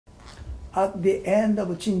At the end of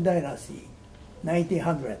Qing Dynasty,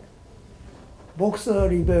 1900, Boxer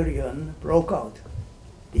Rebellion broke out.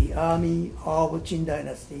 The army of Qing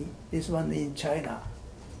Dynasty, this one in China,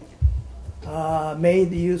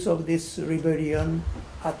 made use of this rebellion,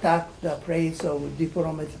 attacked the place of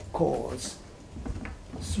diplomatic corps.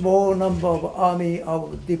 Small number of army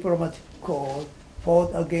of diplomatic corps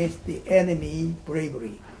fought against the enemy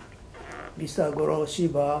bravely. Mr. Goro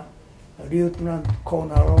Shiba, Lieutenant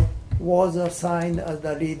Colonel, was assigned as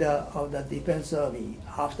the leader of the defense army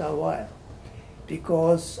after a while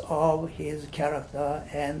because of his character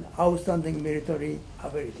and outstanding military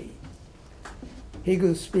ability. He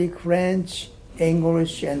could speak French,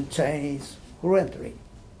 English, and Chinese fluently.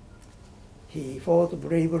 He fought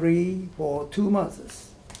bravely for 2 months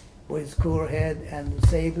with cool head and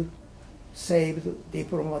saved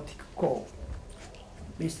diplomatic corps.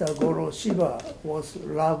 Mr. Goro Shiba was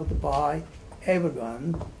loved by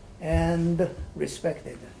everyone and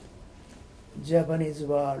respected. Japanese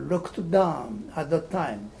were looked down at the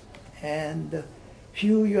time, and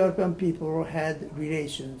few European people had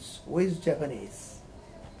relations with Japanese.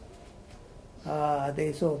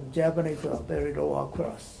 They thought Japanese were very lower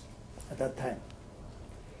class at that time.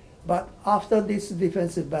 But after this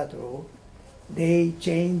defensive battle, they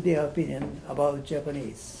changed their opinion about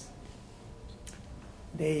Japanese.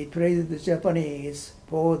 They praised the Japanese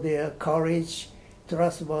for their courage,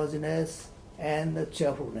 trustworthiness, and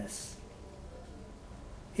cheerfulness.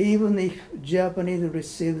 Even if Japanese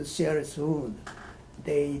received serious wound,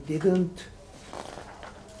 they didn't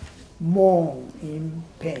mourn in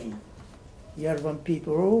pain. European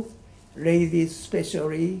people, ladies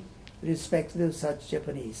especially, respected such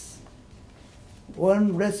Japanese.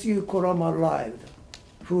 One rescue column arrived,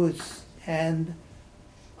 foods and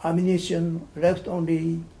ammunition left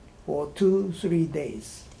only for 2-3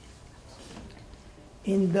 days.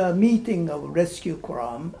 In the meeting of rescue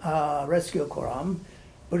column,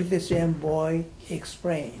 British envoy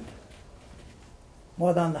explained,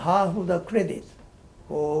 more than half of the credit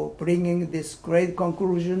for bringing this great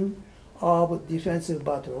conclusion of defensive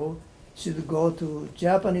battle should go to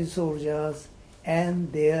Japanese soldiers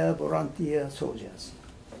and their volunteer soldiers.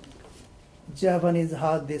 Japanese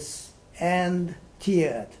heard this and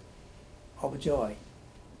teared of joy.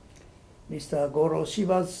 Mr. Goro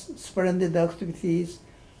Shiba's splendid activities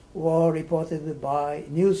were reported by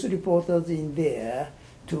news reporters in there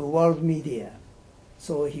to world media,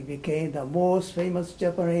 so he became the most famous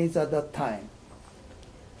Japanese at that time.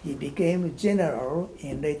 He became general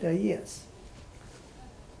in later years.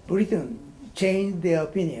 Britain changed their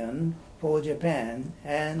opinion for Japan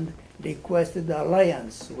and requested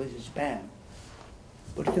alliance with Japan.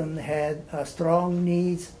 Britain had a strong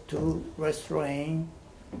need to restrain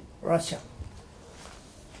Russia.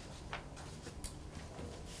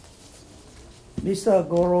 Mr.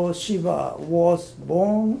 Goro Shiba was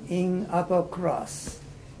born in upper-class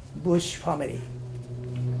Bush family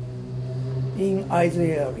in Aizu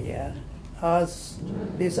area. As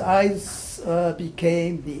this Aizu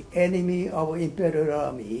became the enemy of Imperial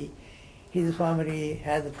Army, his family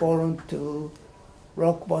had fallen to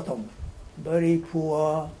rock bottom. Very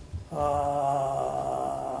poor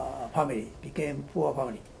family, became poor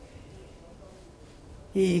family.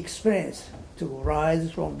 He experienced to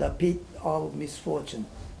rise from the pit of misfortune.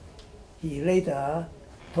 He later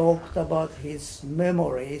talked about his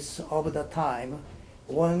memories of the time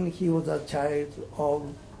when he was a child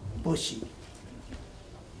of Bushi.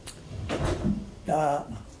 The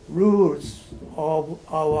rules of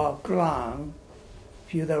our clan,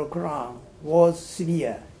 feudal clan, was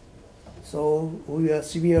severe. So we were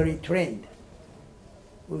severely trained.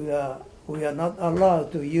 We are not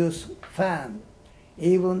allowed to use fan,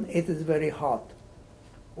 even it is very hot.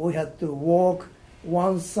 We had to walk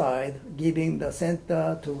one side, giving the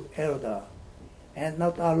center to elder, and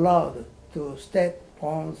not allowed to step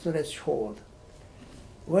on threshold.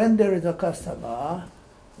 When there was a customer,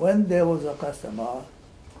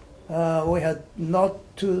 we had not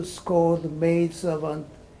to scold maid servant,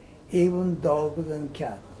 even dogs and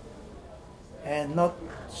cat, and not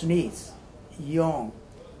sneeze, yawn,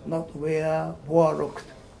 not wear poor looked.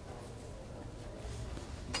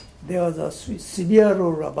 There was a severe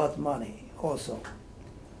rule about money also.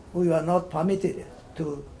 We were not permitted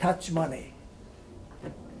to touch money.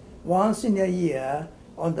 Once in a year,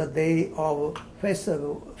 on the day of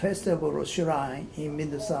festival shrine in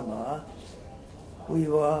midsummer, we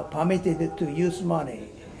were permitted to use money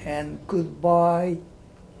and could buy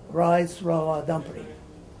rice flour dumpling,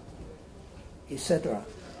 etc.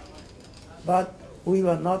 But we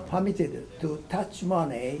were not permitted to touch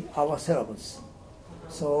money ourselves,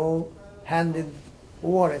 so handed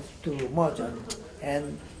wallet to merchant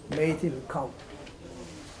and made him count.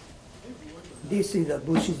 This is the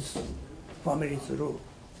Bush's family's rule.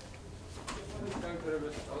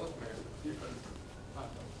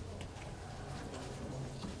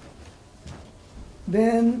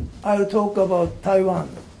 Then I'll talk about Taiwan.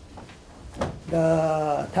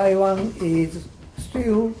 Taiwan is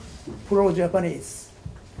still pro-Japanese.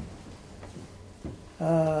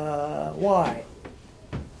 Why?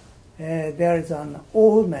 There is an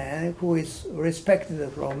old man who is respected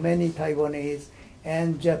from many Taiwanese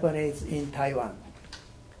and Japanese in Taiwan.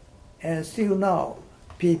 And still now,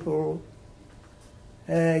 people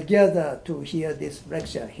gather to hear this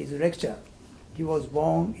lecture, his lecture. He was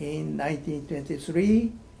born in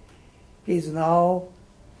 1923. He's now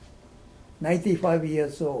 95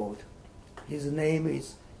 years old. His name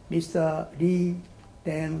is Mr. Lee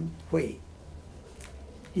Teng-hui.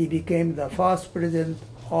 He became the first president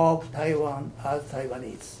of Taiwan as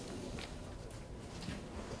Taiwanese.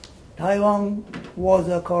 Taiwan was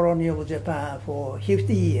a colony of Japan for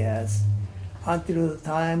 50 years until the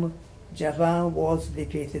time Japan was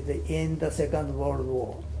defeated in the Second World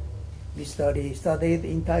War. Mr. Lee studied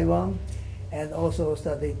in Taiwan and also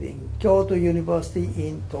studied in Kyoto University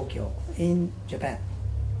in Tokyo, in Japan.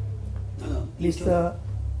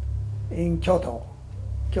 In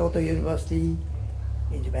Kyoto University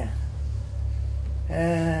in Japan.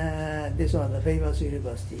 And this one, the famous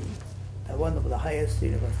university, one of the highest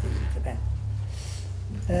universities in Japan.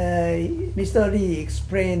 Mr. Lee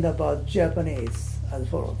explained about Japanese as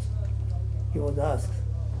follows. He was asked,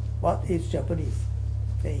 "What is Japanese?"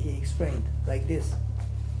 Then he explained like this.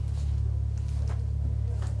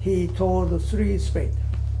 He told three straight.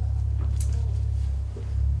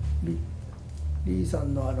 リーさ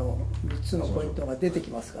んの3つのポイントが出てき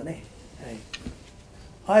ますかね。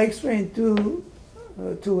I explained two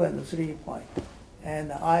and 3 points,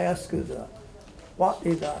 and I asked what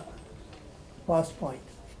is the first point?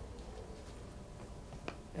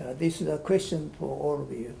 This is a question for all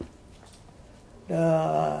of you.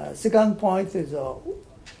 The second point is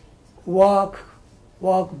work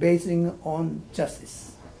basing on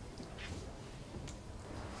justice.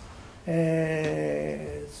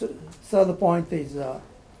 Third point is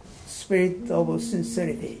spirit of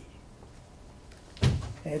sincerity.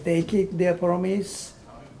 They keep their promise,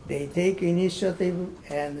 they take initiative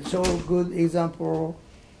and show good example,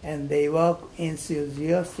 and they work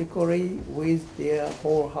enthusiastically with their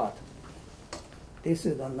whole heart. This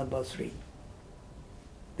is the number 3.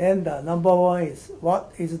 Then the number 1 is,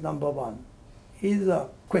 what is number 1? Is a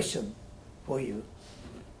question for you.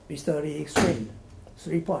 Mr. Lee explained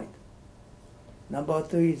 3 points. Number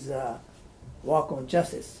 2 is work on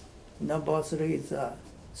justice. Number 3 is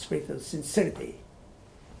spirit of sincerity.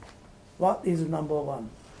 What is number 1?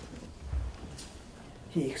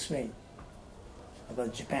 He explained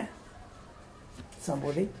about Japan.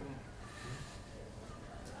 Somebody?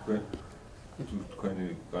 Тут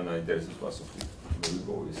какая интересная философия.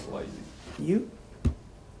 Go slide. You?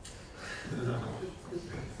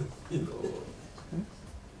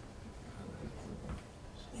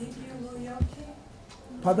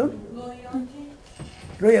 Pardon?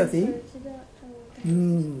 Loyalty?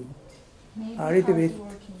 A little bit.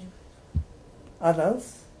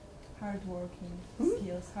 Others? Hardworking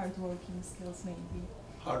skills maybe.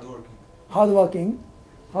 Hardworking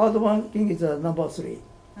is number 3.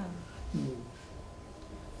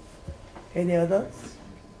 Any others?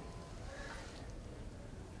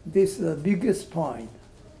 This is the biggest point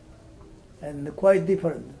and quite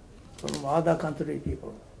different from other country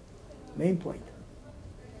people. Main point.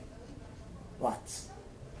 What?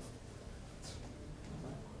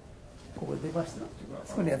 ここ出ました。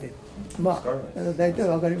そこに当てる。まあ、大体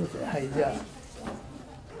わかりますね。はい、じゃ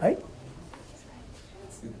あ。はい。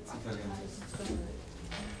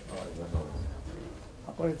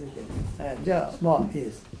これついてる。じゃあ、まあ、いい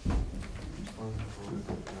です。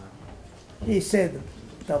He said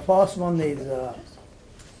the first one is a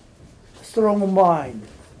strong mind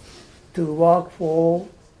to work for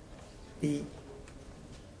the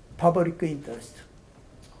public interest.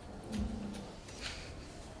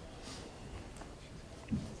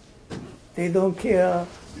 They don't care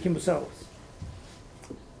himself.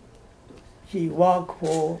 He work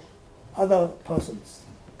for other persons,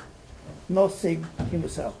 not think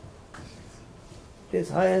himself. This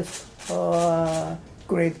highest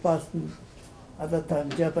great person at the time,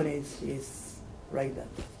 Japanese, is like that.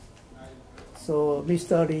 So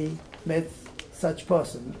Mr. Lee met such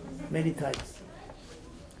person many times.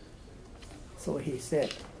 So he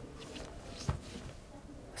said,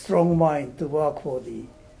 strong mind to work for the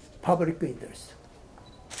public interest.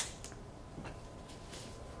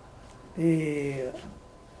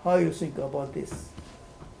 How you think about this?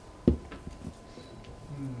 I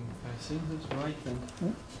think that's right. And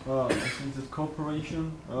I think that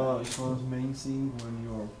cooperation is one of the main things when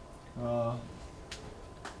you're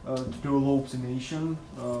to develop the nation.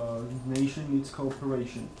 The nation needs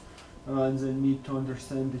cooperation, and they need to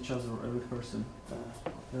understand each other, every person,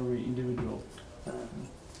 every individual.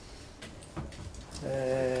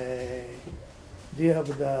 Do you have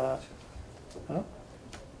the?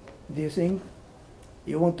 Do you think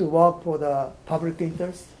you want to work for the public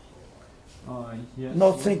interest? Yes.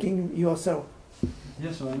 Not thinking yourself.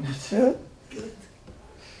 Yes, why not?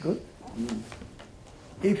 Good.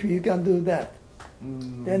 If you can do that,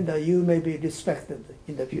 then you may be respected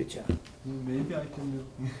in the future. Maybe I can do.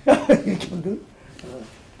 You can do.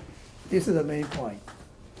 This is the main point.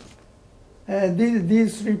 And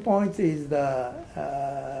these 3 points is the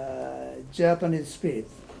Japanese spirit.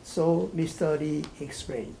 So Mr. Lee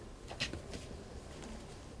explained.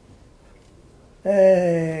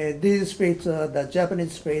 These spirits are the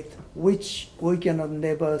Japanese spirit, which we cannot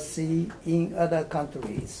never see in other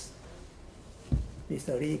countries.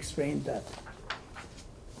 Mr. Lee explained that.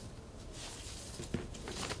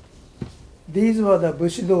 These were the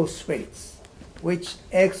Bushido spirits, which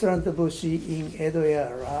excellent Bushi in Edo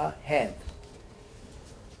era had.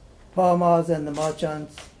 Farmers and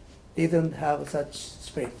merchants didn't have such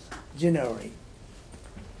spirits generally.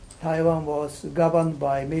 Taiwan was governed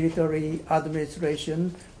by military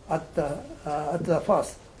administration at the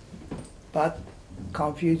first, but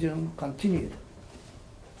confusion continued.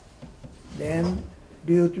 Then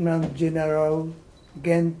Lieutenant General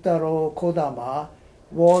Gentaro Kodama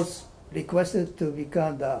was requested to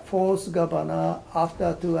become the fourth governor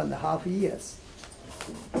after 2.5 years.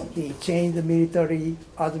 He changed the military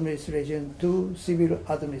administration to civil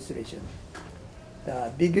administration.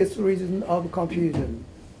 The biggest reason of confusion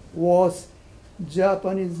was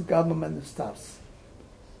Japanese government staffs.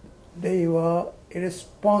 They were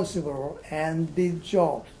irresponsible and did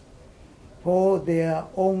jobs for their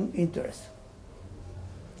own interest.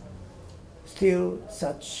 Still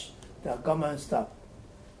such the government staff.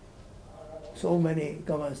 So many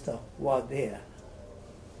government staff were there.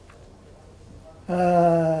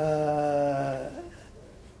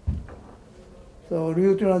 So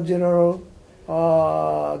Lieutenant General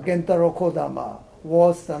Gentaro Kodama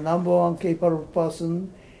was the #1 capable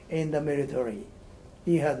person in the military.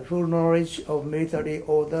 He had full knowledge of military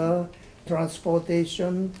order,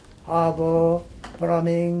 transportation, harbor,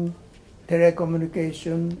 plumbing,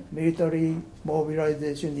 telecommunication, military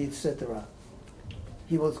mobilization, etc.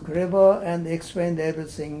 He was clever and explained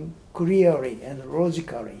everything clearly and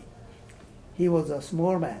logically. He was a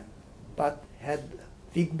small man, but had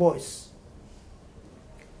big voice,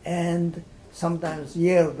 and sometimes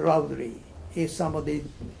yelled loudly if somebody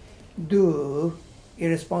do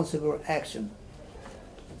irresponsible action.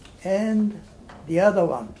 And the other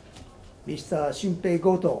one, Mr. Shinpei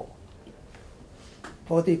Goto,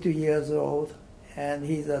 42 years old, and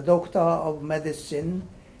he's a doctor of medicine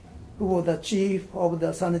who was the chief of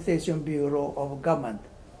the Sanitation Bureau of Government,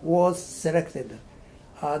 was selected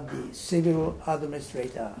as the civil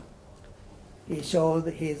administrator. He showed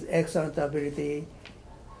his excellent ability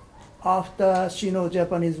after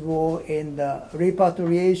Sino-Japanese War in the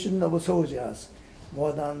repatriation of soldiers,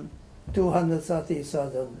 more than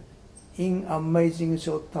 230,000 in amazing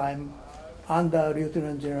short time under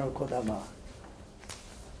Lieutenant General Kodama.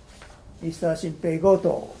 Mr. Shinpei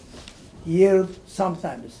Goto yelled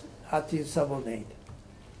sometimes at his subordinate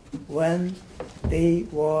when they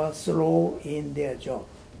were slow in their job,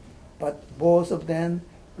 but both of them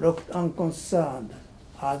looked unconcerned,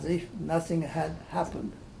 as if nothing had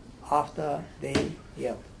happened after they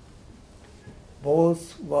yelled.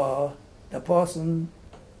 Both were the person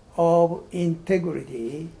of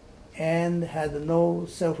integrity and had no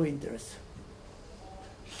self-interest.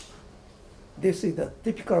 This is the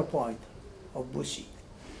typical point of Bushi.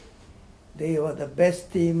 They were the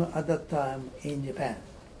best team at that time in Japan.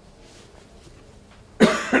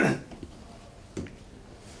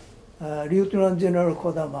 Lieutenant General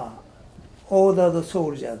Kodama ordered the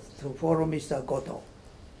soldiers to follow Mr. Goto.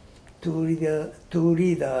 Two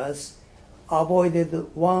leaders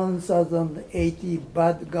avoided 1,080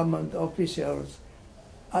 bad government officials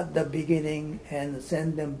at the beginning and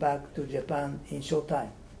sent them back to Japan in short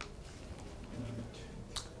time.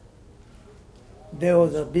 There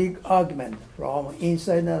was a big argument from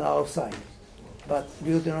inside and outside, but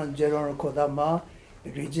Lieutenant General Kodama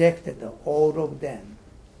rejected all of them.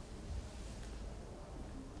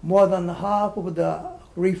 More than half of the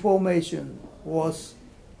reformation was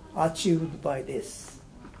achieved by this.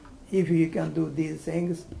 If you can do these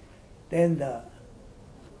things, then the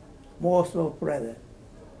most of present,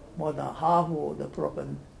 more than half of the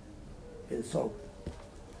problem is solved.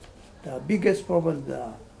 The biggest problem,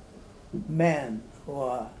 the men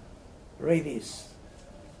or ladies,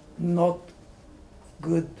 not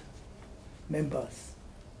good members.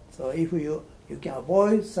 So if you can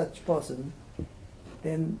avoid such person,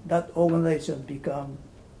 then that organization become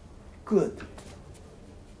good.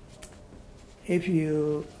 If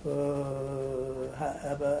you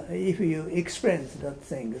if you experience that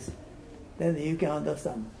things, then you can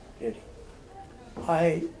understand really.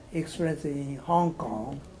 I experienced in Hong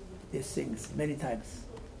Kong these things many times.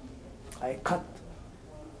 I cut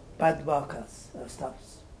bad workers,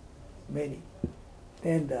 staffs, many.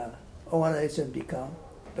 Then the organization become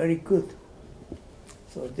very good.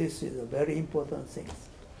 So this is a very important thing,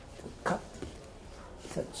 to cut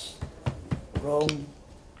such wrong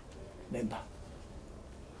member.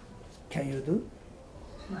 Can you do?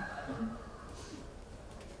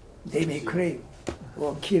 They may crave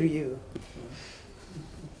or kill you.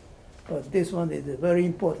 But this one is very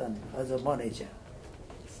important as a manager.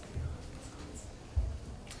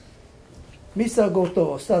 Mr.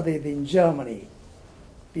 Goto studied in Germany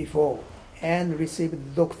before and received a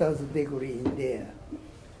doctor's degree in there.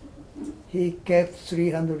 He kept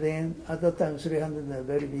 300 yen, at that time 300 yen,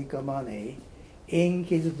 very big money, in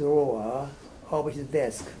his drawer of his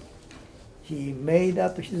desk. He made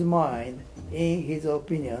up his mind in his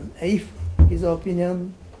opinion, if his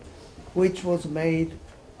opinion, which was made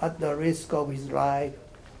at the risk of his life,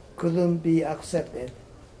 couldn't be accepted,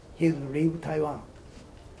 he would leave Taiwan.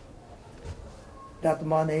 That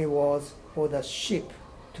money was for the ship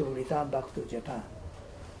to return back to Japan.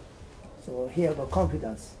 So he had a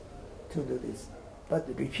confidence to do this, but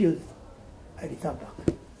refused. I return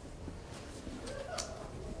back.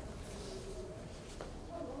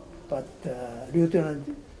 But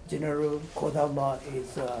Lieutenant General Kodama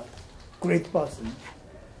is a great person,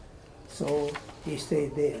 so he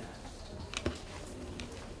stayed there.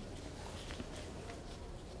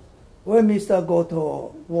 When Mr.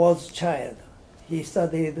 Goto was a child, he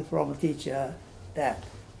studied from a teacher that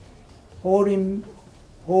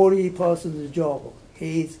holy person's job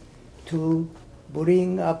is to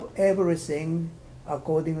bring up everything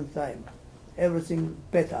according to time, everything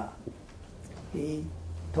better. He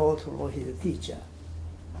taught from his teacher.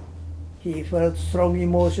 He felt strong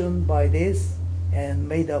emotion by this and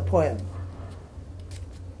made a poem.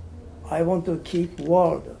 I want to keep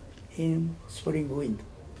world in spring wind,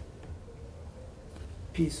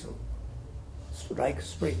 peaceful, like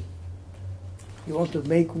spring. He want to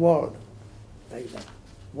make world like that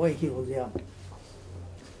when he was young.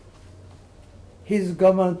 His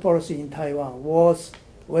government policy in Taiwan was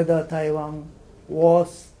whether Taiwan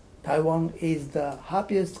is the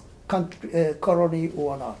happiest country, colony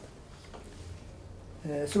or not.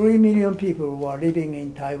 3 million people were living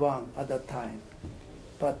in Taiwan at that time,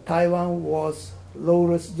 but Taiwan was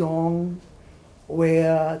lawless zone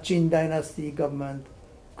where Qing dynasty government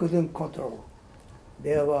couldn't control.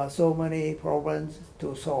 There were so many problems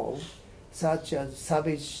to solve, such as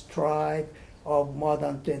savage tribe of more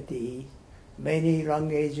than 20, many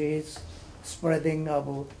languages, spreading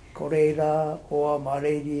of cholera or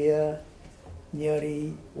malaria,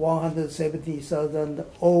 nearly 170,000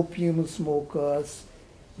 opium smokers,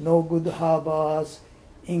 no good harbors,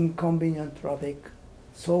 inconvenient traffic,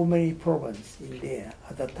 so many problems in there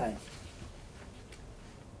at that time.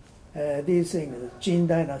 These things, Qing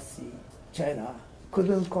dynasty, China,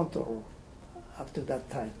 couldn't control up to that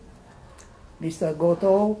time. Mr.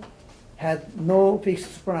 Goto had no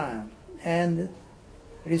fixed plan and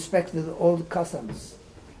respected all the customs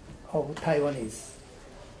of Taiwanese.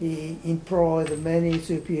 He employed many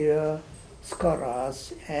superior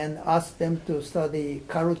scholars and asked them to study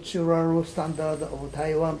cultural standard of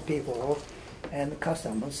Taiwan people and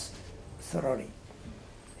customs thoroughly,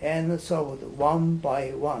 and solved one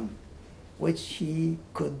by one, which he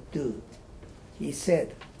could do. He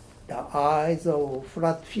said the eyes of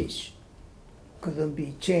flat fish couldn't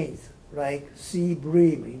be changed like sea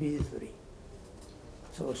bream immediately.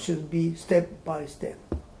 So should be step by step,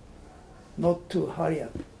 not to hurry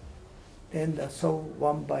up. Then the solve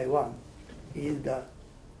one by one is the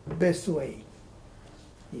best way,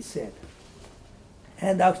 he said.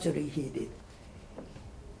 And actually he did.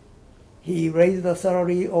 He raised the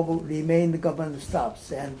salary of remained government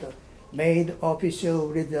staffs and made official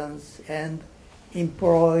residence and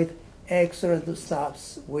employed excellent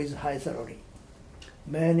staffs with high salary.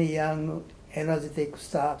 Many young, energetic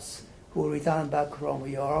staffs who returned back from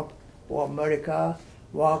Europe or America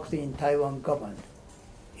worked in Taiwan government.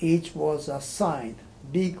 Each was assigned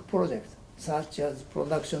big project such as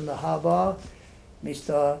production harbor.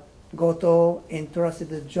 Mr. Goto entrusted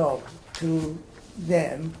the job to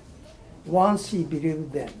them once he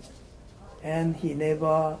believed them, and he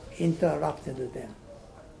never interrupted them.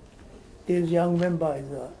 This young member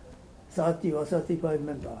is a 30 or 35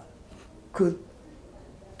 member, could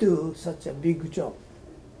do such a big job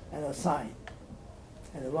and assign.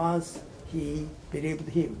 And once he believed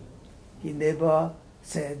him, he never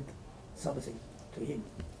said something to him.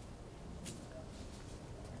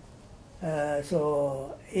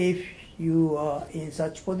 So if you are in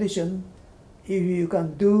such position, if you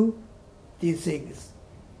can do these things,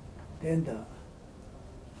 then the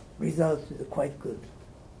result is quite good.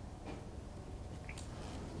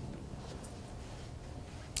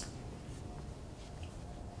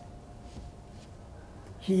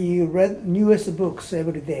 He read newest books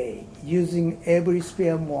every day, using every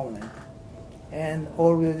spare moment, and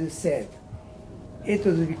always said, "It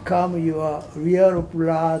will become your real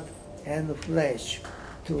blood and flesh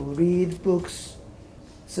to read books,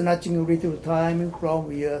 snatching little time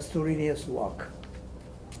from your strenuous work."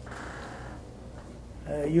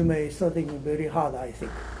 You may study very hard, I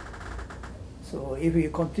think. So if you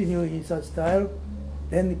continue in such style,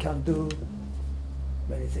 then you can do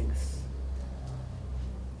many things.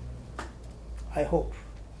 I hope.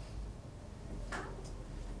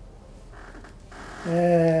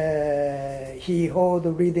 He holds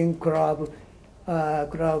a reading club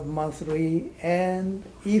monthly, and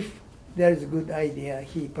if there is a good idea,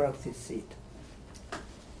 he practices it.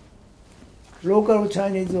 Local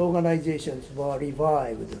Chinese organizations were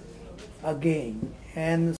revived again,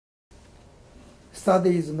 and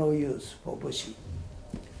study is no use for Bushi.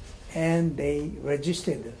 And they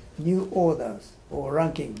registered new orders for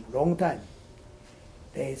ranking long time.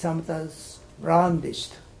 They sometimes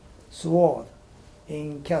brandished sword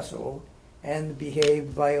in castle and behaved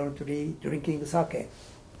violently drinking sake.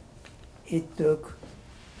 It took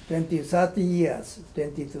 20 to 30 years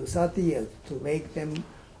to make them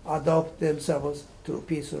adopt themselves to a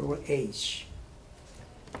peaceful age.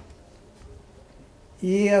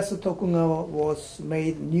 Ieyasu Tokugawa was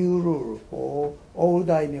made new rule for all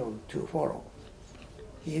daimyo to follow.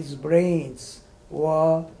 His brains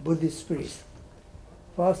were Buddhist priests.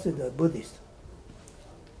 First the Buddhist.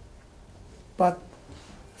 But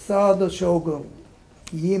third shogun,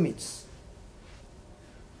 Iemitsu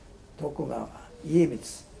Tokugawa,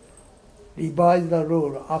 Iemitsu, revised the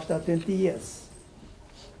rule after 20 years.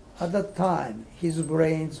 At that time, his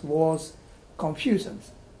brains was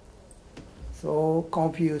Confucianism. So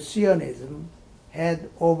Confucianism had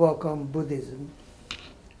overcome Buddhism,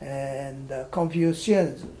 and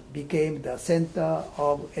Confucianism became the center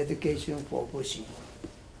of education for Bushi.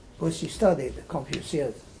 Bushi studied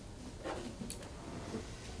Confucianism.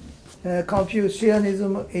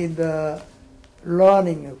 Confucianism is the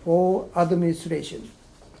learning for administration.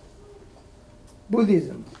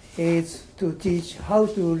 Buddhism is to teach how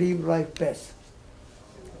to live life best,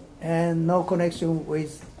 and no connection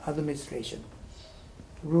with administration.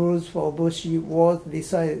 Rules for Bushi was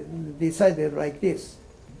decided like this.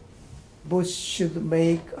 Bushi should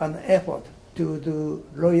make an effort to do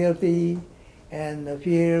loyalty and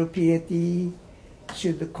filial piety,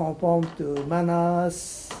 should conform to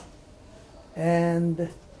manners, and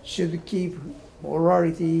should keep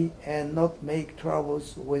morality and not make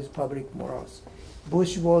troubles with public morals.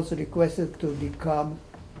 Bushi was requested to become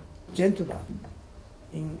gentleman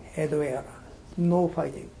in Edo era. No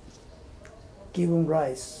fighting, given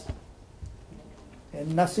rice,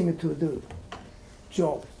 and nothing to do,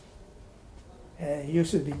 job. And you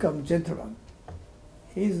should become gentleman.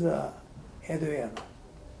 Is Edo era.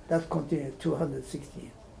 That continued 260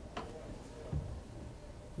 years.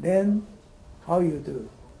 Then, how you do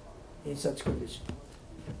in such condition?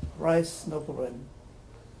 Rice, no problem.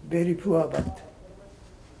 Very poor, but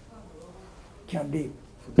can live.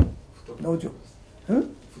 No job. Huh?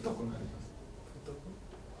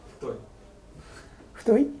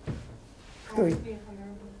 太い? 太い?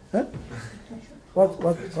 Huh?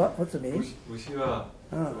 What's the meaning? 牛は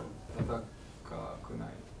高くない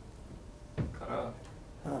から。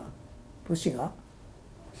牛が？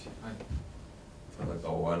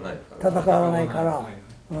戦わないから。戦わないから。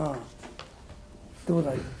どう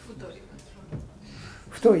だい？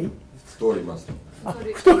太い？太ります。あ、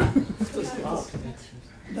太い。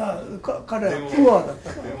彼はプアだっ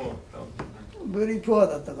たから。very poor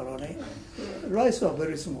だったからね。Rice は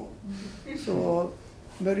very small. So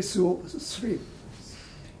very sweet.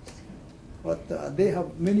 But they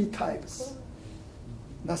have many types.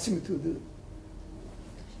 Nothing to do.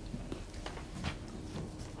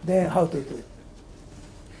 Then how to do it?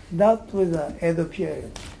 That was the Edo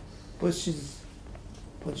period. Bush's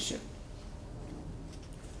position.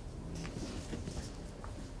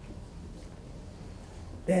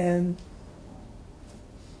 Then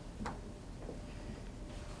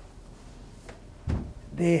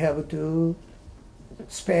they have to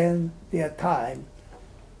spend their time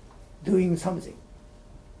doing something.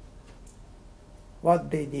 What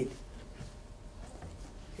they did.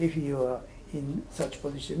 If you are in such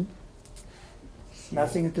position,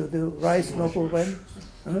 nothing to do, rise no problem,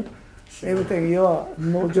 everything you are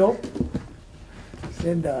no job,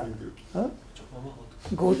 then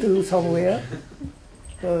go to somewhere,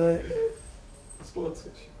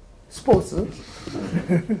 sports.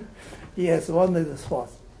 Yes, one is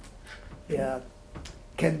sports. Yeah,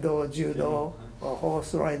 kendo, judo, or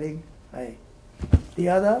horse riding. Right. The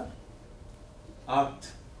other?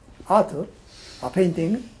 Art. Art,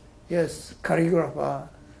 painting. Yes, calligrapher,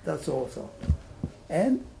 that's also.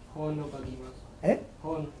 And? 本を書きます。え？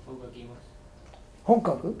本を書きます。本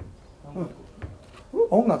書く？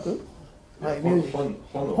音楽？はい、ミュージック。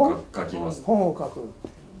本を書きます。本を書く。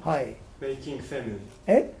はい。Making family.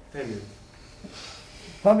 え？ Family.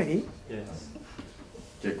 ファミリー？ Yes.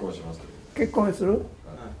 結婚します。結婚する？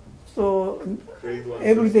 So Grade one.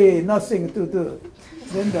 every day nothing to do.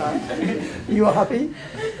 Then you are happy?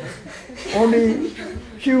 Only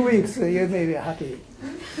few weeks you may be happy.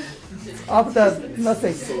 After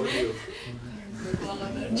nothing.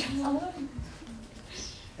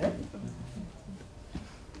 Eh?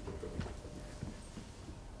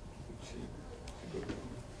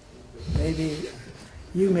 Maybe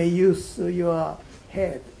you may use your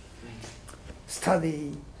head,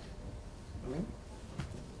 study.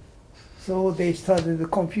 So they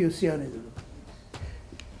studied Confucianism.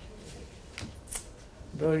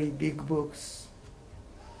 Very big books.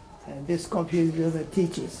 And this Confucianism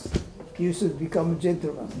teaches you should become a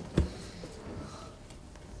gentleman.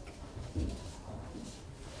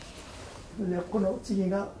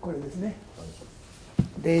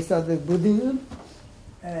 They studied Buddhism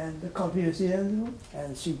and Confucianism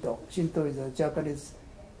and Shinto. Shinto is a Japanese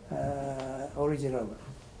original one.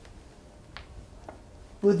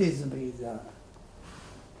 Buddhism is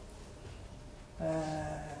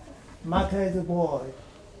matter is void.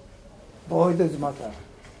 Void is matter.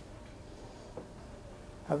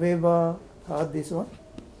 Have you ever heard this one?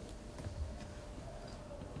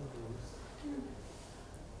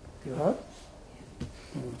 You heard?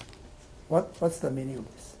 What's the meaning of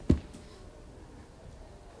this?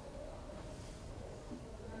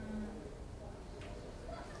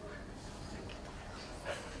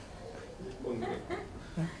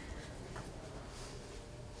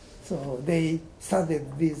 So they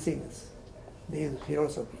studied these things, these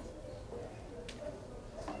philosophy.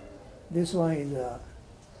 This one is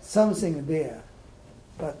something there,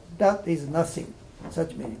 but that is nothing,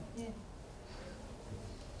 such meaning. Yeah.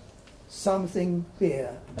 Something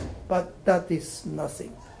there, but that is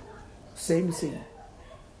nothing. Same thing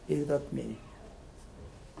is that meaning.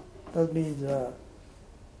 That means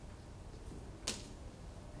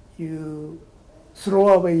you throw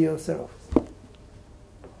away yourself.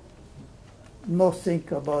 Not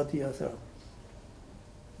think about yourself.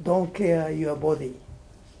 Don't care your body.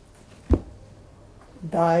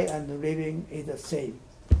 Die and living is the same.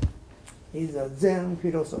 It's a Zen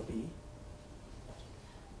philosophy.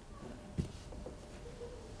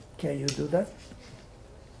 Can you do that?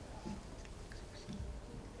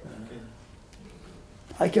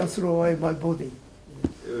 I can throw away my body.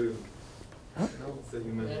 Huh? So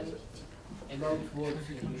you manage it. About what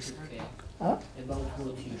you should care. Huh? About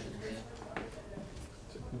what you should care.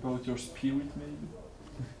 About your spirit, maybe?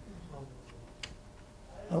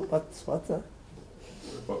 Oh, what's that?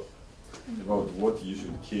 About what you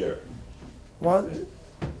should care. What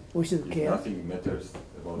we should If care? nothing matters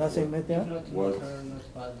about Nothing what, matter. Not What- matter,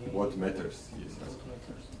 not body. what matters. Yes. What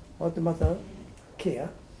matters. What matter? Care.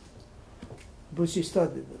 Bushi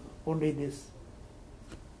studied only this.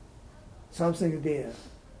 Something there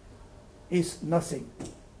is nothing.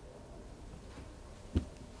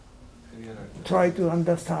 Try to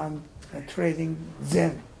understand trading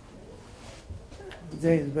Zen.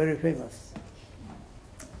 Zen is very famous.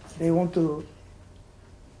 They want to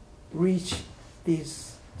reach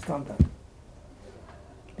this standard.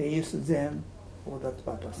 They use Zen for that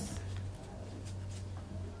purpose.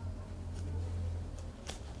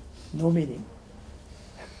 No meaning.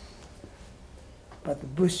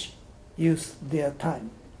 But Bush used their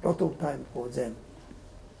time, lot of time for Zen.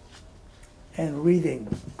 And reading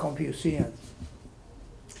Confucian.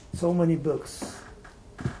 So many books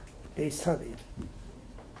they studied.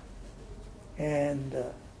 And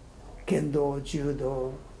kendo, judo,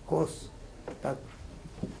 of course, that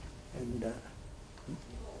and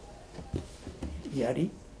yari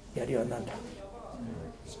wa nanda?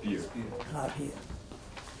 Spear. Ah, here.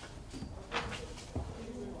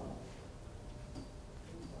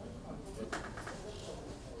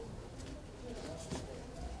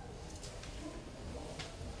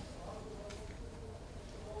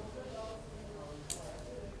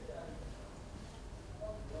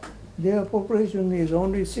 Their population is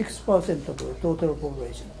only 6% of the total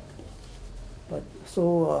population. But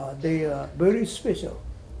so they are very special.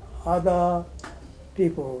 Other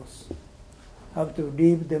peoples have to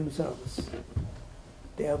live themselves.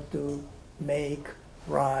 They have to make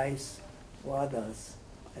rice for others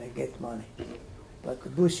and get money.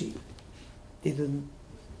 But Bushi didn't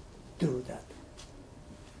do that.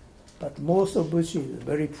 But most of Bushi is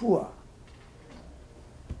very poor.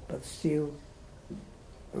 But still,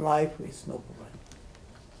 life is no problem.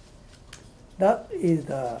 That is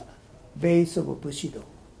the base of Bushido.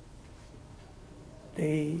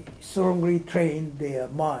 They strongly train their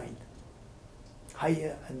mind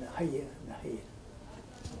higher and higher and higher.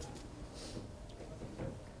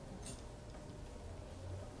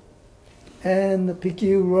 And the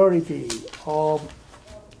peculiarity of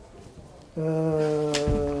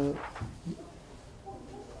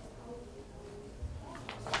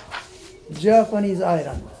Japanese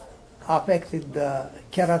island affected the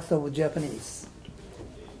character of Japanese.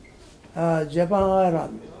 Japan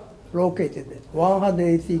island, located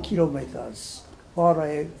 180 kilometers far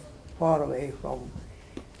away from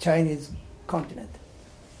Chinese continent,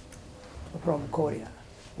 from Korea,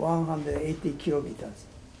 180 kilometers.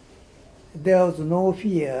 There was no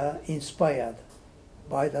fear inspired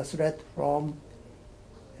by the threat from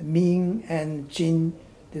Ming and Qing,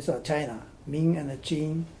 this is China, Ming and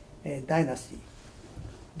Qing dynasty.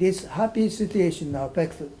 This happy situation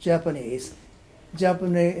affects Japanese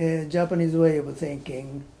way of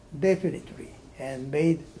thinking definitely and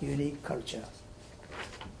made unique culture.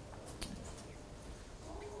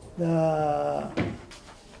 The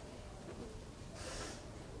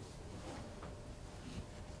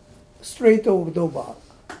Strait of Dover,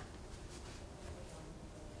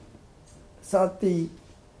 30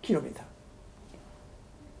 kilometers.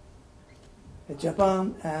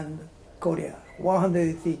 Japan and Korea,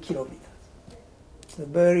 180 kilometers. It's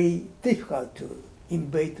very difficult to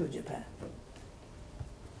invade to Japan.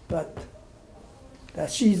 But the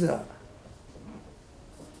Caesar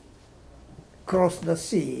crossed the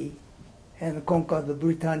sea and conquered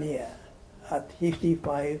Britannia at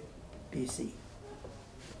 55 BC.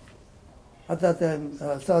 At that time,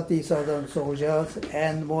 30,000 soldiers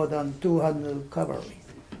and more than 200 cavalry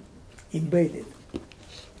invaded.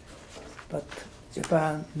 But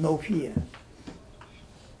Japan, no fear.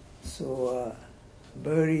 So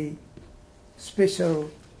very special,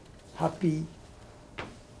 happy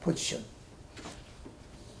position.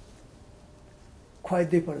 Quite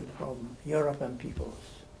different from European peoples.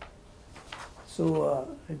 So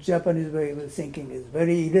Japanese way of thinking is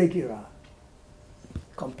very irregular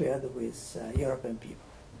compared with European people.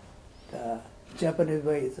 The Japanese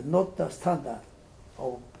way is not the standard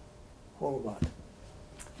of whole world.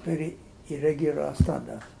 Very irregular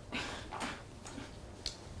standard.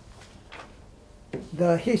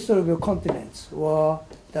 The history of the continents or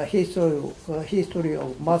the history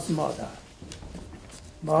of mass murder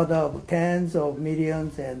of tens of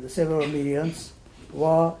millions and several millions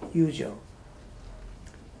were usual.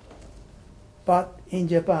 But in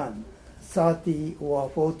Japan, 30 or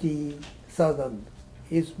 40,000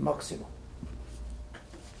 is maximum.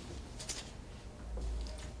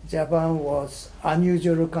 Japan was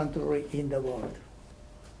unusual country in the world.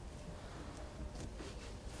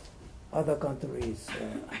 Other countries,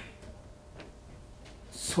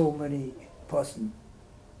 so many persons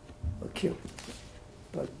were killed.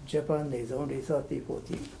 But Japan is only 30,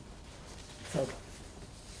 40,000.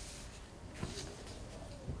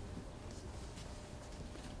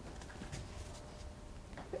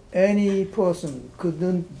 Any person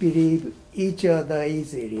couldn't believe each other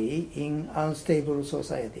easily in unstable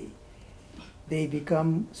society. They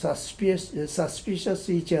become suspicious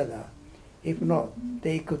each other. If not,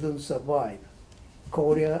 they couldn't survive.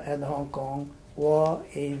 Korea and Hong Kong were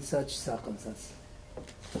in such circumstances.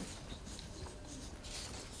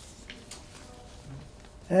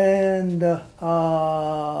 And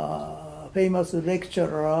famous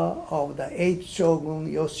lecturer of the 8th Shogun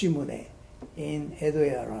Yoshimune in Edo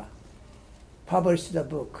era published a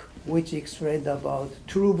book which explained about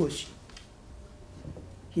true Bushi.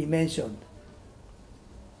 He mentioned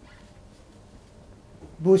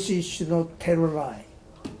Bushi should not tell a lie,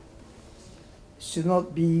 should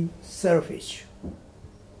not be selfish,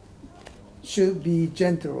 should be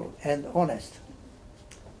gentle and honest,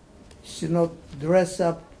 should not dress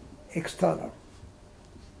up external,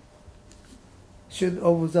 should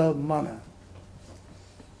observe manner,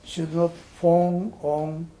 should not fawn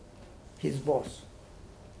on his boss,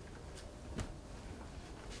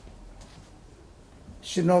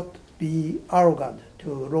 should not be arrogant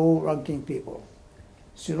to low-ranking people,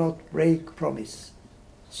 should not break promise,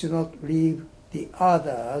 should not leave the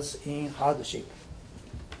others in hardship,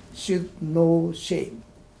 should know shame,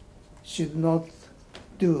 should not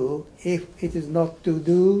do if it is not to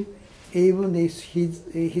do, even if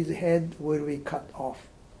his head will be cut off,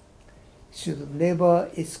 should never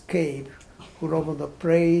escape from the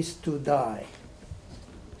place to die,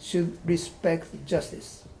 should respect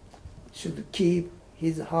justice, should keep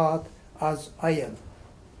his heart as iron,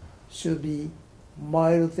 should be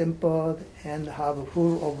mild-tempered and have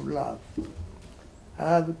full of love,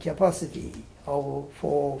 have capacity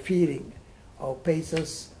for feeling, of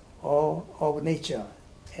pathos, or of nature,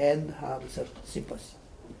 and have sympathy.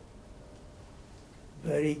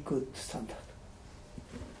 Very good standard.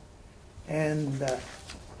 And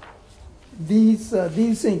these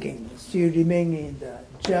thinking still remain in the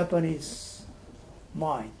Japanese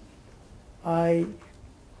mind. I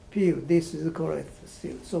feel this is correct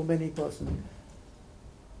still. So many persons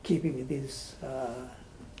keeping this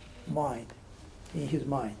mind in his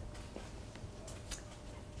mind.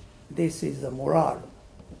 This is the morale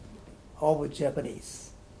of Japanese.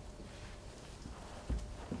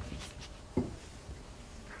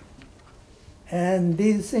 And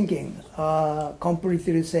these thinking are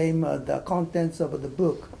completely the same as the contents of the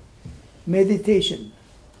book, Meditation,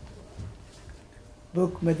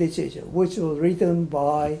 which was written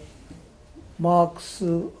by Marcus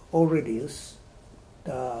Aurelius.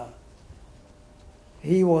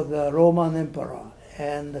 He was the Roman emperor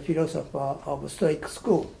and the philosopher of Stoic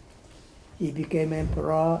school. He became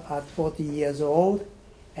emperor at 40 years old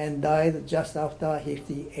and died just after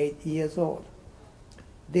 58 years old.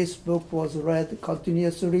 This book was read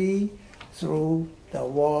continuously through the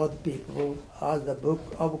world people as the book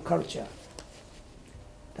of culture.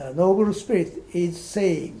 The noble spirit is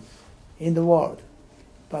same in the world,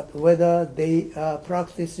 but whether they are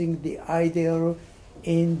practicing the ideal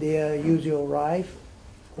in their usual life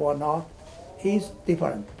or not is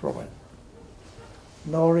different problem.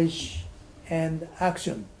 Knowledge and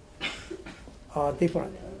action are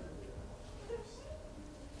different.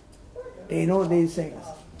 They know these things,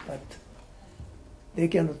 but they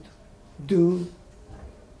cannot do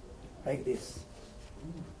like this.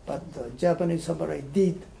 But the Japanese samurai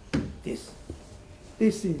did this.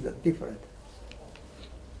 This is different.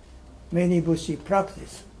 Many Bushi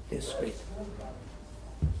practice this spirit.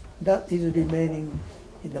 That is remaining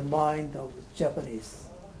in the mind of Japanese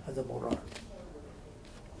as a moral.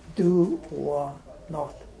 Do or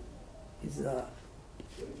not is a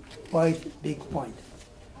quite big point.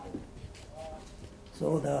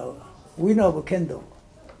 So the winner of Kendo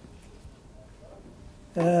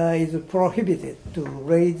is prohibited to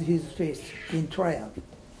raise his fist in triumph.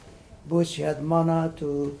 Bush had manner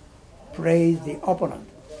to praise the opponent,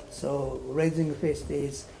 so raising fist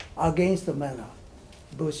is against the manner.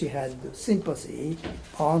 Bush had sympathy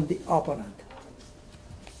on the opponent.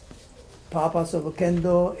 Purpose of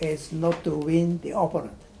Kendo is not to win the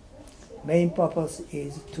opponent. Main purpose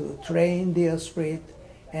is to train their spirit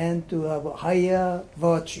and to have a higher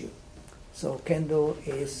virtue. So Kendo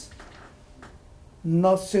is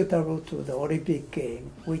not suitable to the Olympic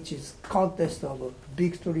game, which is contest of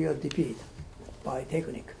victory or defeat by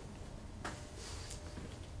technique.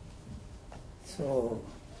 So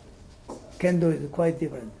Kendo is quite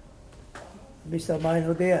different. Mr.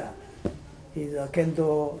 Maino there is a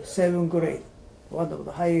Kendo 7th grade, one of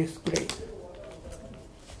the highest grade.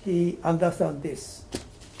 He understands this,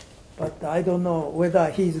 but I don't know whether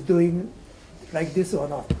he's doing like this or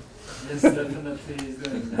not. Yes, definitely he's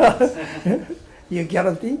doing that. You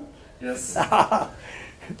guarantee? Yes.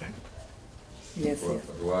 Yes, yes.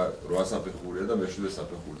 რვა საფეხურია და მეშვიდე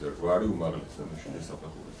საფეხურია. რვა არის უმაღლესი და მეშვიდე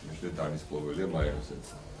საფეხური. მეშვიდე დანიშნულია მაეროსენს.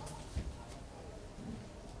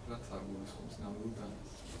 რაც აგულისხმობს ნამდვილ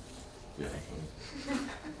დანას.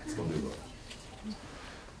 წოდება.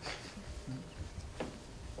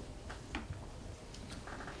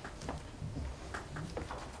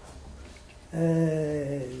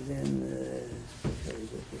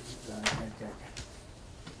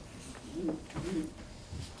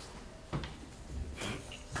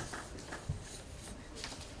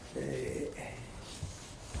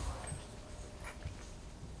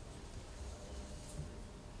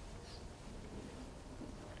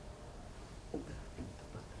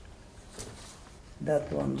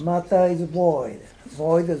 that one, matter is void.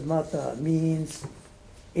 Void as matter means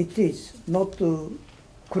it is not to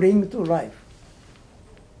cling to life.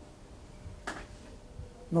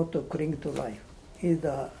 Not to cling to life is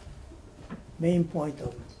the main point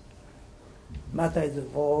of it. Matter is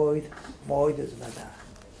void, void is matter.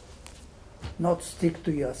 Not stick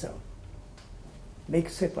to yourself. Make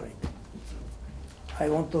separate. I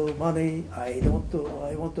want to money, I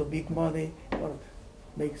want to big money, or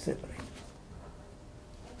make separate.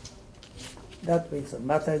 That means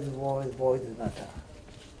matter is void, void is matter.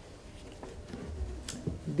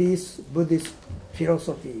 This Buddhist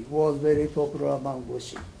philosophy was very popular among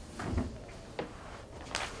Bushi.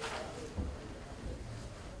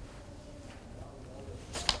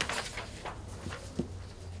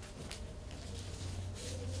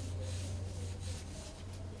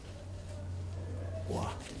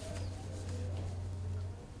 Wow.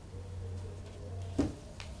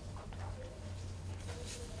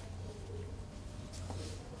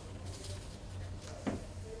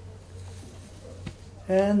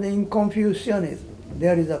 And in Confucianism,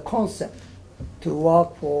 there is a concept to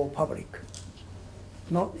work for public,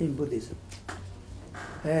 not in Buddhism.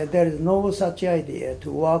 There is no such idea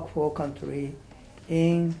to work for country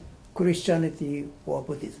in Christianity or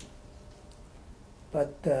Buddhism.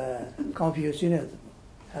 But Confucianism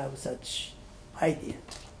have such idea.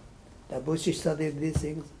 The Buddhists studied these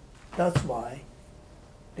things. That's why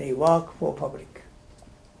they work for public,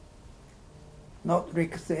 not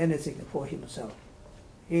risk anything for himself.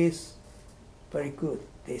 He is very good,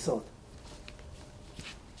 they thought.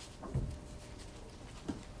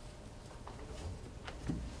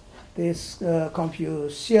 This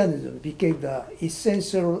Confucianism became the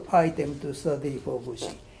essential item to study for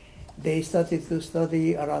Bushi. They started to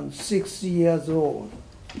study around 6 years old.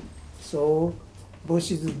 So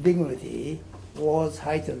Bushi's dignity was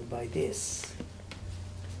heightened by this.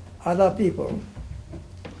 Other people,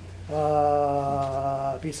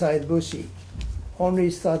 besides Bushi,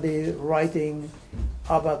 only study writing,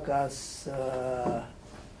 abacus,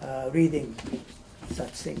 reading,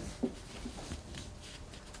 such things.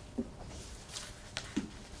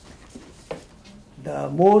 The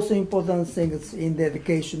most important things in the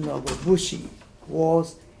education of Bushi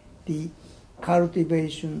was the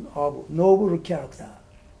cultivation of noble character.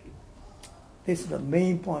 This is the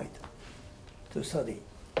main point to study.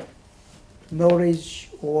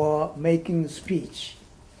 Knowledge or making speech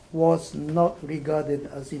was not regarded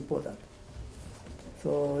as important.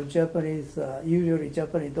 So Japanese, usually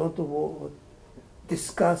Japanese don't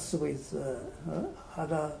discuss with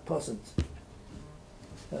other persons.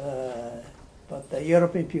 But the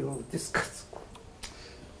European people discuss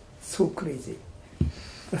so crazy.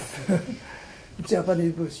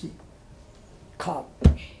 Japanese Bushi, calm,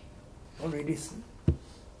 only listen.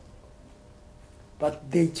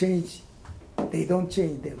 But they don't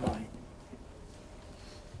change their mind.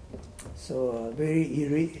 So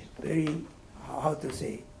very, how to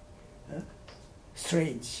say,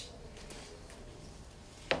 strange.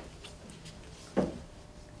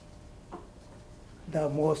 The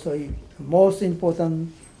most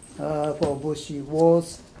important for Bushi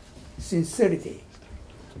was sincerity.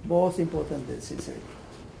 Most important than sincerity.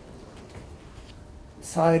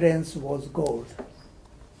 Silence was gold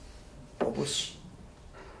for Bushi.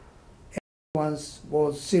 Once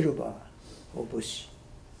was silver for Bushi.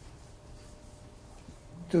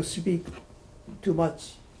 To speak too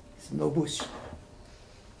much is no Bushi.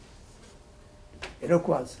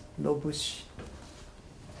 Eloquence, no Bushi.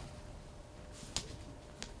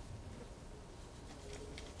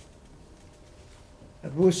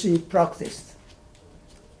 Bushi practiced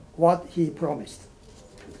what he promised.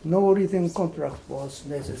 No written contract was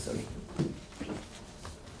necessary.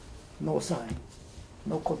 No sign,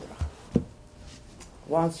 no contract.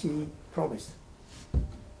 Once he promised,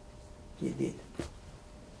 he did.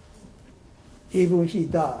 Even he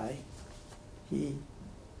died, he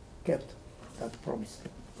kept that promise.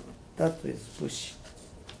 That was Bushi.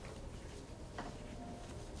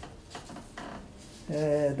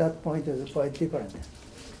 That point is quite different.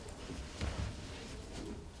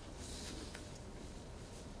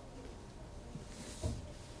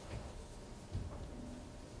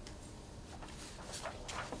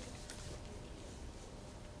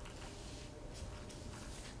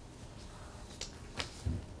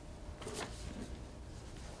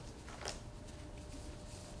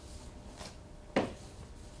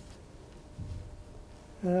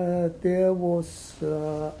 There was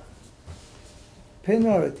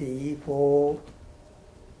penalty for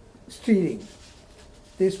stealing.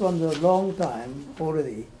 This was a long time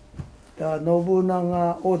already. The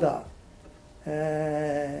Nobunaga order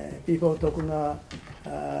before Tokugawa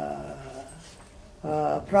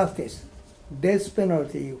practiced death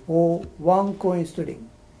penalty for one coin stealing.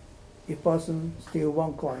 If person steal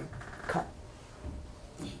one coin, cut.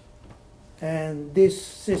 And this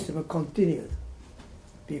system continued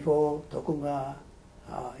before Tokugawa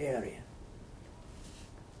area.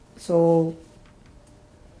 So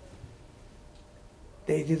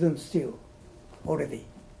they didn't steal already,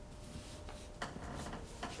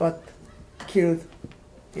 but killed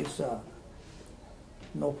is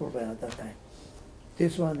no problem at that time.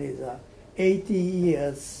 This one is 80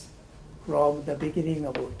 years from the beginning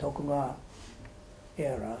of Tokugawa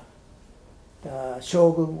era. The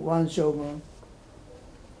shogun, one shogun,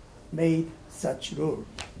 made such rule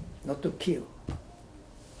not to kill.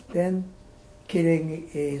 Then killing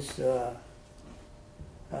is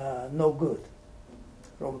no good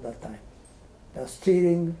from that time. The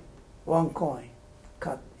stealing one coin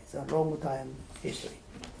cut is a long time history.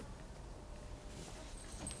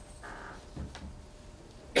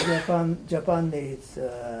 Japan is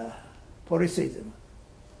polytheism.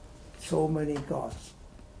 So many gods.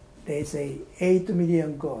 They say 8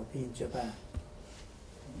 million gods in Japan.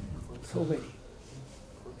 So many.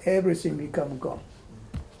 Everything become God.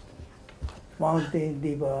 Mountain,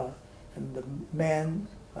 river, and the man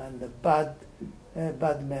and the bad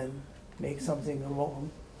man make something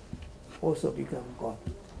wrong, also become God.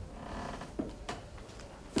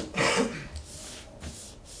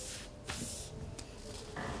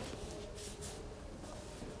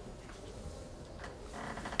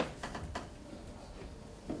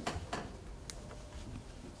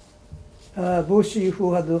 Bushi,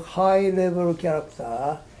 who had a high-level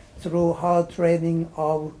character through hard training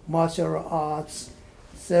of martial arts,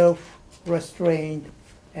 self-restraint,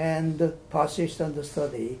 and persistent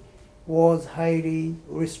study, was highly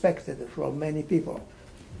respected from many people.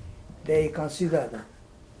 They considered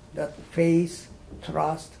that faith,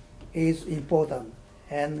 trust is important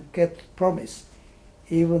and kept promise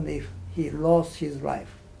even if he lost his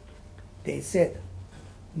life. They said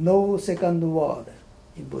no second word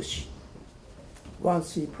in Bushi.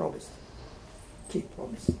 Once he promised, keep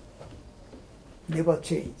promise. Never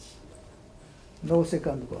change. No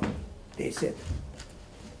second word, they said.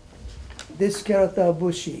 This character of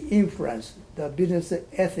Bushi influenced the business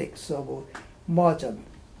ethics of merchant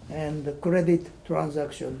and the credit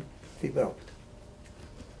transaction developed.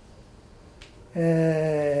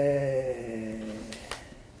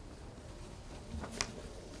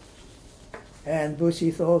 And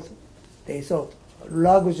Bushi thought, they thought,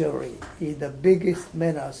 luxury is the biggest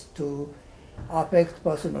menace to affect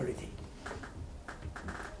personality.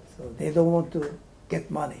 So they don't want to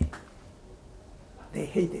get money. They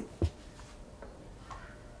hate it.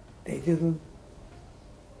 They didn't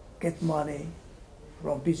get money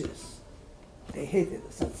from business. They hated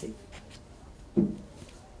such thing.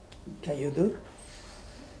 Can you do?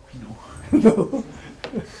 No.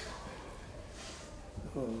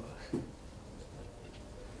 No.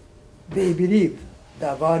 They believe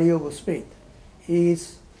the value of spirit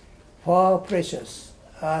is far precious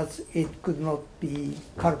as it could not be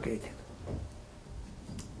calculated.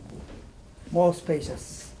 Most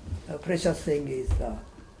precious thing is the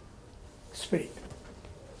spirit,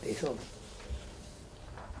 they thought.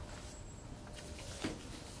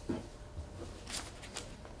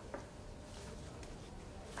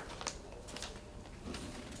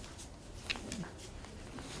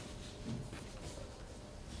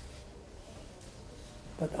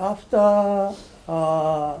 But after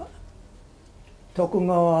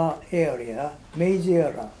Tokugawa area, Meiji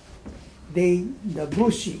era, the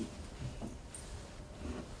Bushi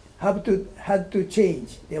had to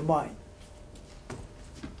change their mind.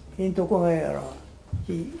 In Tokugawa era,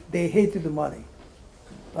 they hated money.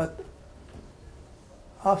 But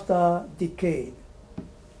after decade,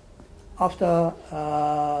 after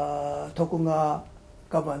Tokugawa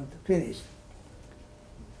government finished,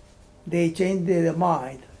 they changed their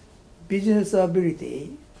mind. Business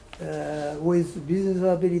ability with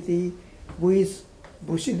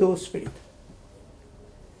Bushido spirit.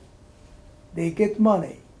 They get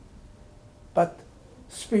money, but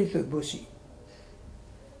spirit of Bushi.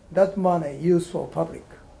 That money used for public,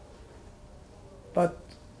 but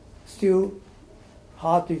still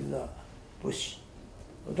heart is the Bushi.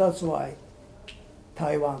 So that's why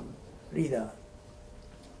Taiwan leader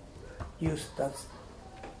used that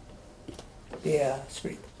their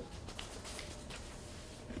spirit.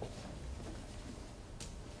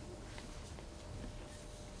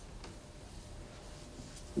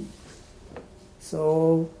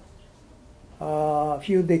 So a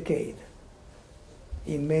few decades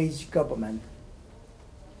in Meiji government,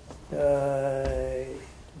 they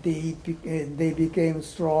became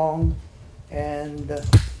strong, and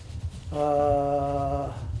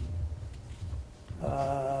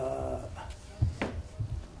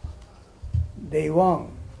they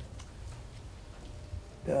won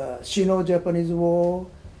the Sino-Japanese War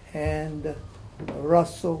and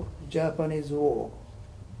Russo-Japanese War.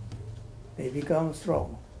 They become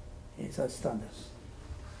strong in such standards.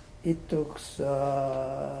 It took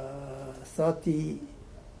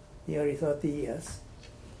nearly 30 years.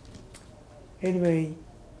 Anyway,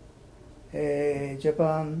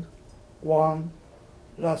 Japan won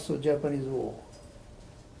Russo-Japanese War.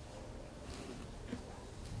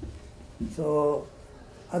 So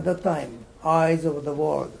at that time, eyes of the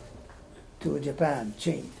world to Japan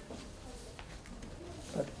changed.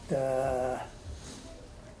 But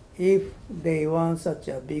if they won such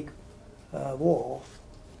a big war,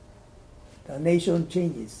 the nation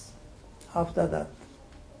changes. After that,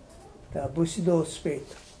 the Bushido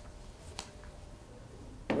spirit,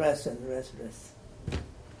 less and less.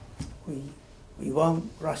 We won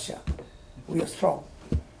Russia. We are strong.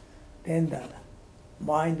 Then the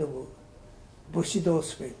mind of Bushido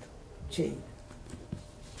spirit changed.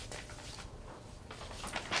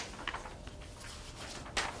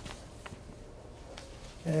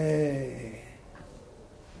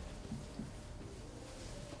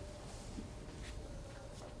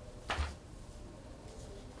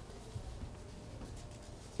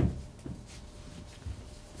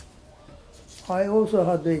 I also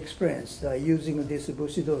had the experience using this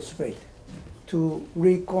Bushido spirit to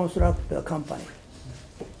reconstruct the company.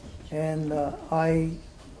 And I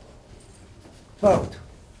felt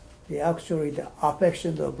the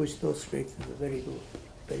affection of Bushido spirit is very good,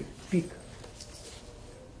 very big.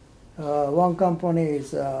 One company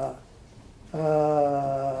is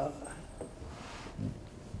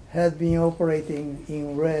had been operating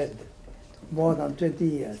in red more than 20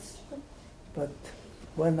 years, but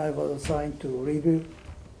when I was assigned to rebuild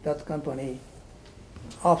that company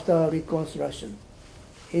after reconstruction,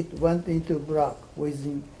 it went into black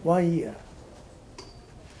within 1 year.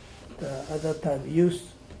 At that time, used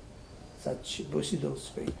such Bushido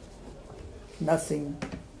spirit. Nothing,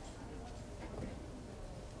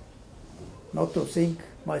 not to think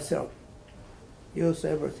myself, use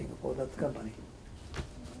everything for that company.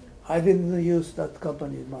 I didn't use that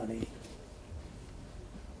company's money.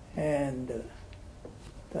 And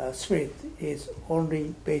the spirit is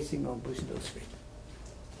only basing on Bushido spirit.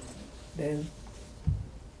 Then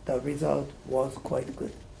the result was quite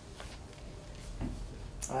good.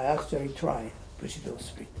 I actually tried Bushido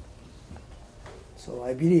spirit. So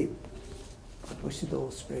I believe Bushido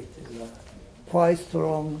spirit is a quite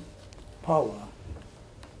strong power.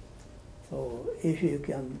 So if you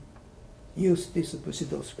can use this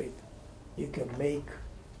Bushido spirit, you can make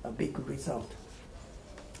a big result,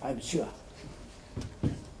 I'm sure.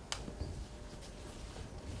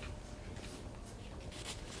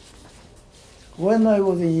 When I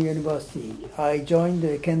was in university, I joined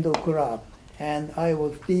the Kendo club, and I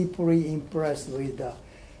was deeply impressed with the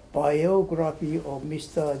biography of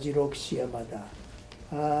Mr. Jirokishi Yamada.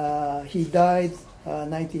 He died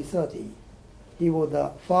 1930. He was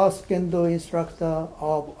the first Kendo instructor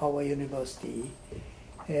of our university.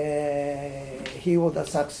 He was the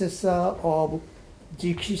successor of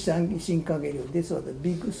Jikishi Shinkageryu. This was the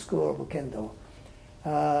big school of Kendo.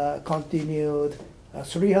 Continued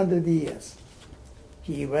 300 years.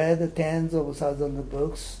 He read tens of thousands of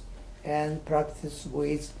books and practiced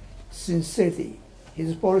with sincerity.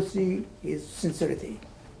 His policy is sincerity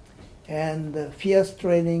and fierce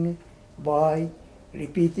training by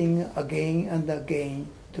repeating again and again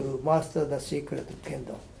to master the secret of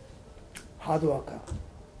Kendo. Hard worker.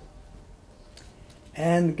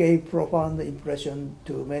 And gave profound impression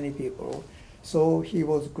to many people, so he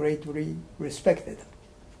was greatly respected.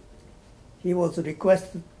 He was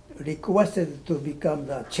requested to become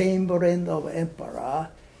the chamberlain of emperor,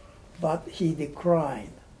 but he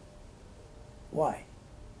declined. Why?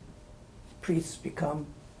 Please become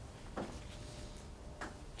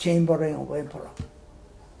chamberlain of emperor.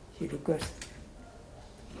 He requested,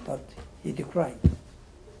 but he declined.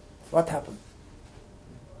 What happened?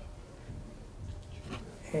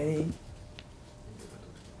 Any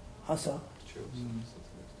answer?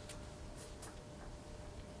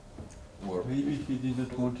 Maybe he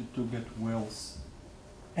didn't want to get wealth,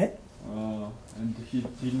 and he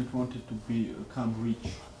didn't want to become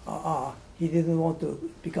rich. He didn't want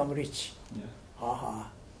to become rich. Yeah.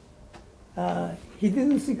 He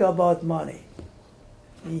didn't think about money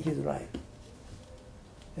in his life.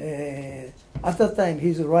 At that time,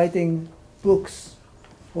 he's writing books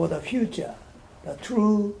for the future, the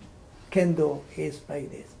true Kendo is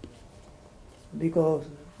like this. Because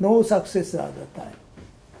no successor at that time,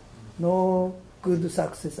 no good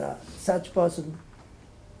successor. Such person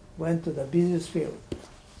went to the business field,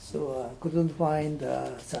 so couldn't find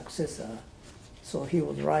a successor. So he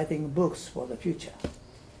was writing books for the future.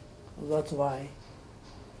 That's why,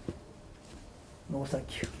 no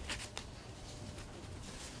thank you.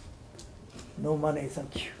 No money,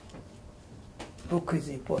 thank you. Book is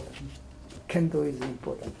important. Kendo is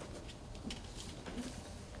important.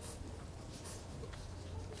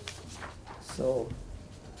 So,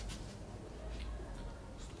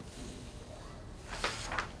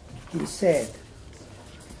 he said,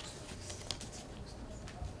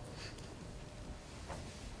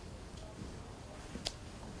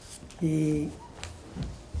 he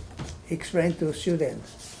explained to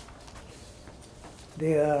students,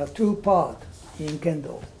 there are two parts in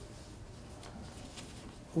Kendo.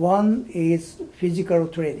 One is physical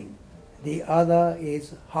training, the other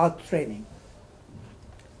is heart training.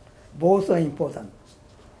 Both are important,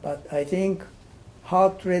 but I think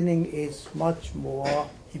heart training is much more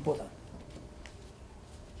important.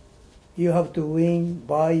 You have to win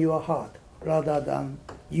by your heart rather than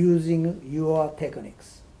using your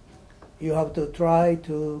techniques. You have to try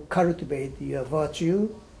to cultivate your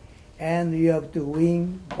virtue, and you have to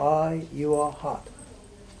win by your heart.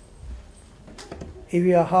 If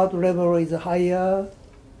your heart level is higher,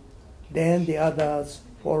 then the others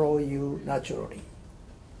follow you naturally.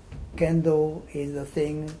 Kendo is the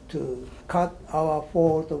thing to cut our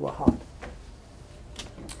fault of heart.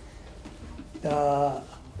 The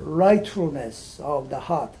rightfulness of the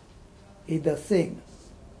heart is the thing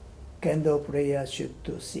Kendo player should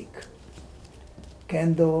to seek.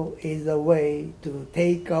 Kendo is the way to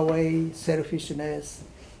take away selfishness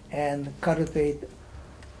and cultivate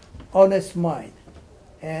honest mind.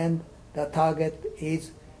 And the target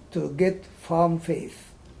is to get firm faith.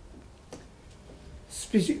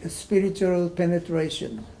 Spiritual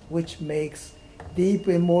penetration, which makes deep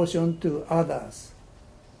emotion to others,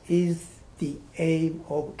 is the aim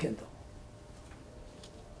of Kendo.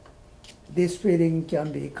 This feeling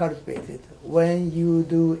can be cultivated when you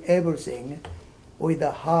do everything with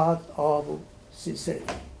the heart of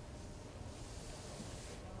sincerity.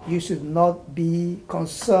 You should not be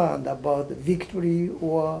concerned about victory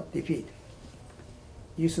or defeat.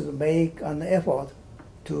 You should make an effort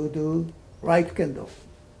to do right Kendo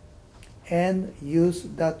and use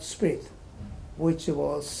that spirit which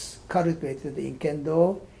was cultivated in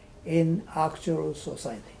Kendo in actual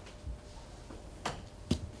society.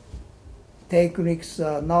 Techniques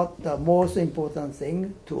are not the most important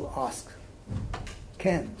thing to ask.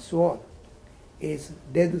 Ken, sword, is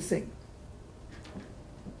dead thing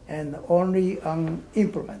and only an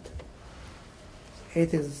implement.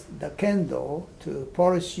 It is the Kendo to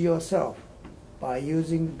polish yourself by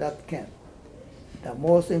using that Ken. The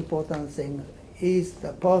most important thing is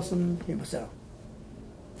the person himself.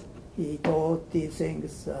 He taught these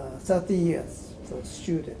things 30 years to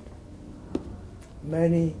students,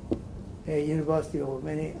 many university or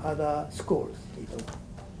many other schools. He taught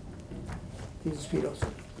this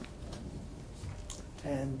philosophy.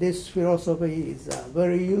 And this philosophy is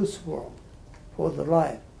very useful for the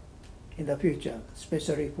life in the future,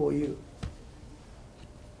 especially for you.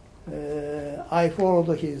 I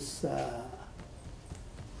followed his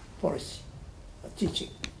policy,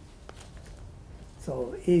 teaching.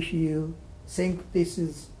 So if you think this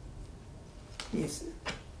is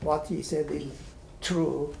what he said is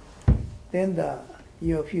true, then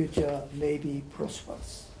your future may be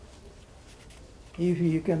prosperous. If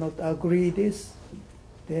you cannot agree this,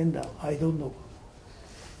 then I don't know.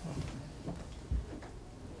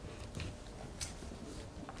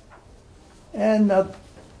 And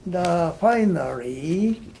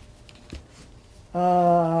finally,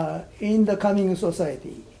 in the coming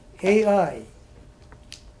society, AI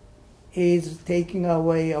is taking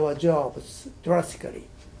away our jobs drastically.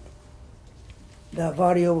 The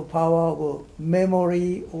value of power of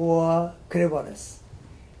memory or cleverness,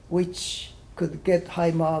 which could get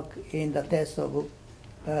high mark in the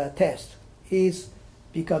test, is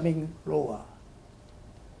becoming lower.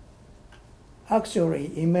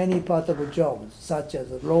 Actually, in many parts of jobs, such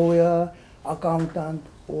as lawyer, accountant,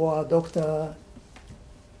 or doctor,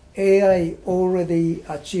 AI already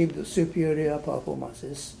achieved superior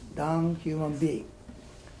performances than human beings.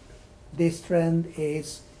 This trend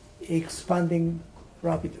is expanding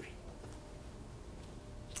rapidly.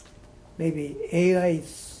 Maybe AI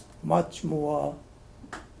is much more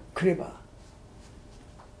clever.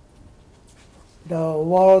 The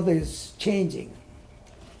world is changing.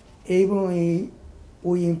 Even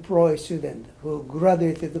we employ students who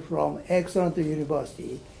graduated from excellent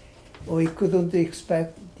university, we couldn't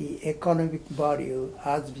expect the economic value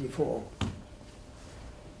as before.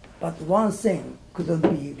 But one thing couldn't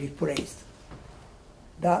be replaced.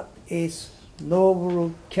 That is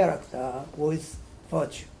noble character with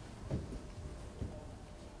virtue.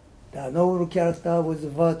 The noble character with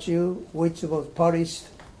virtue, which was polished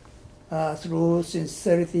through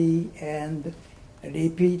sincerity and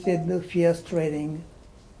repeated fierce training,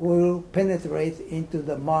 will penetrate into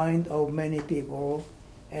the mind of many people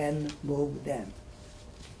and move them.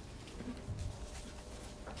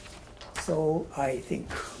 So I think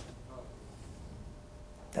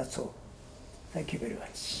that's all. Thank you very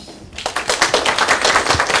much.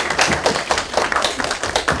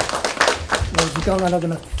 もう時間がなく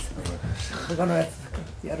なって他のや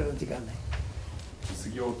つやる時間ない。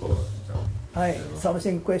次音じゃはい、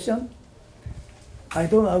something question? I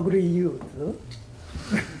don't agree you.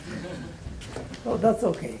 Oh, that's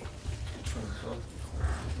okay.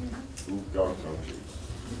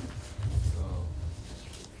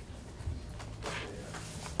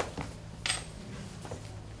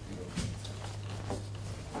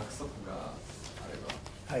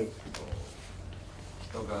 Hi.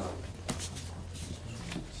 人が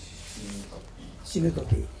死ぬと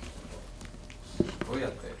きどうや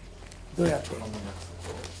ってどうやってこの約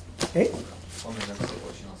束をえこの約束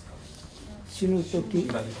をしますか。死ぬとき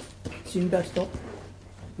死んだ人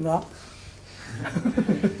が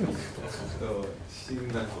死ん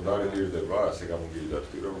だ人 ხდარებირდება, შეგამოგირდა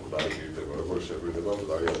თქვი რომ ხდარებირდება, როგორ შეგვიდება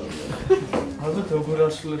ხდარია და ალბათ როგორ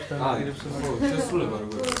ასრულებთ ამერებს შესრულება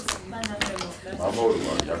როგორ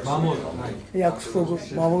約束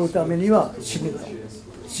守るためには死ぬと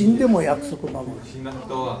死んでも約束守る死んだ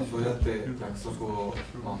人はどうやって約束を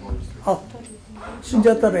守る。あ死んじ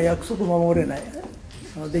ゃったら約束守れない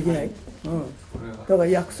できない、うん、だから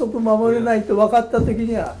約束守れないと分かった時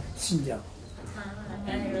には死んじゃう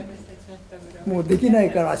もうできな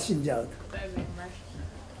いから死んじゃう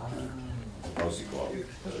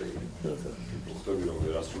ხტები რომ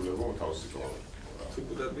ვერ ასრულებო თავისი კვლავ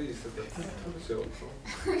ცუქუდები ისედაც შეოთხო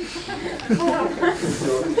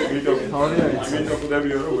იმიტომ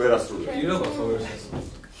ხტებიო რომ ვერ ასრულებ ირობა ხო ვერ შესრულებ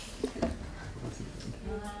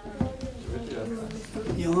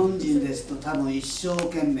日本人ですと多分一生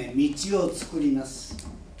懸命道を作ります。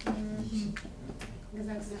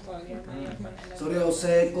それを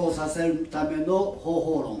成功させるための方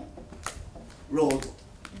法論、ロード、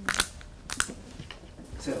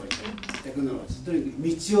セオリー、テクノロジー、とにかく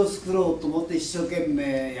道を作ろうと思って一生懸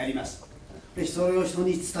命やります。で、それを人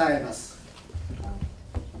に伝えます。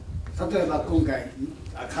例えば今回、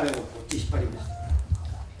彼をこっち引っ張りまし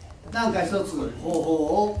た。なんか一つ方法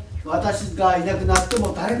を私がいなくなって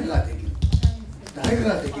も誰かができる。誰か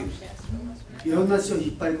ができる。いろんな人を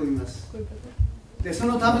引っ張り込みます。で、そ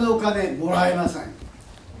のためのお金もらえません。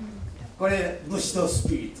これ、武士とス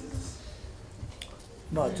ピリッツです。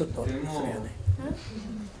まあちょっとそれやね。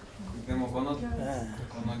でもこの時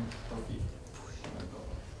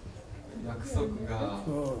約束が、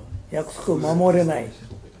約束を守れない。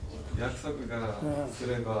約束がす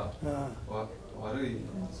れば悪い。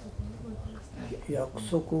約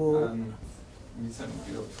束を店の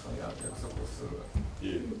記録とか約束をする。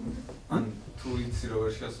Tu îți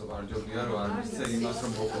reușești să mergi o biară, am să îi masă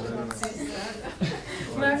în bocălără.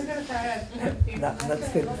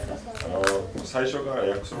 最初から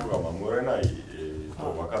約束が守れないと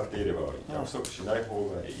分かっていれば約束しない方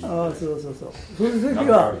がいい。ああ、そうそうそう。そういう時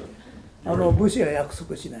は武士は約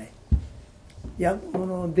束しない。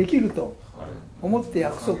できると思って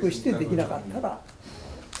約束してできなかったら。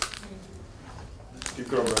で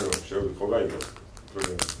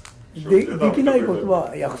きないこと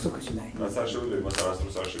は約束しない。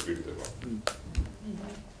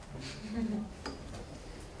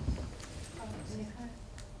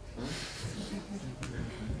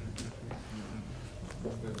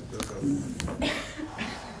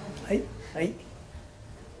はいはい。I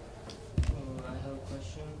have a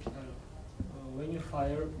question. When you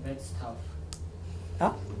fire bad stuff.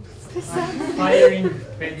 あ？ Firing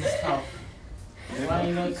bad stuff.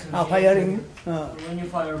 Why not? Firing. When you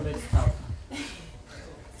fire bad stuff,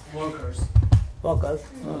 workers.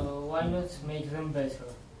 Why not make them better,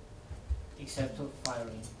 except of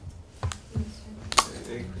firing?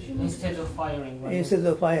 Instead of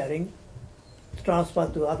firing, transfer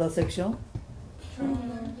to other section.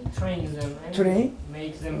 Train them and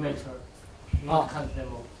make them better. Not cut them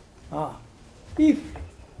off. If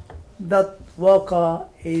that worker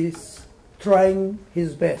is trying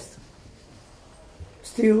his best.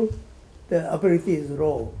 Still, the ability is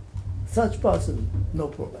low. Such person, no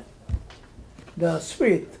problem. the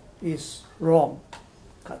spirit is wrong.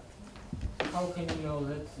 Cut. How can you know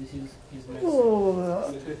that this is his message?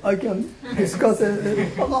 Oh, I can discuss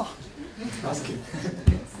it. Ask him.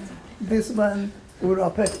 This man will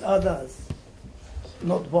affect others,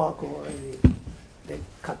 not work already. They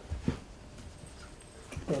cut.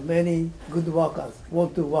 So many good workers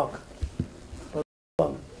want to work, but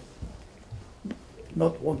one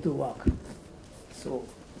not want to work. So,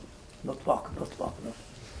 not work. No.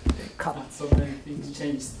 They cut. So many things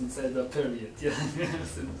changed inside the period, yeah.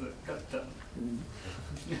 Since the cut down.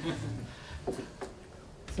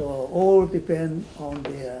 So all depend on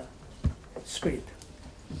their spirit.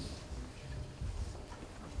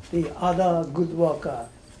 The other good worker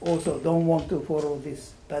also don't want to follow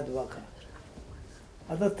this bad worker.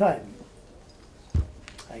 At the time,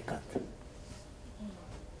 I cut.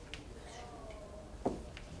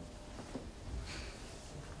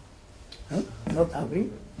 Huh? Not agree?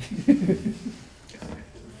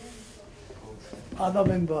 Other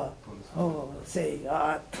member say,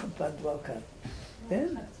 bad worker.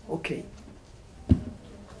 Then, okay.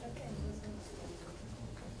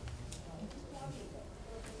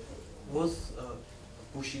 Was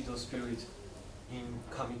Bushido spirit in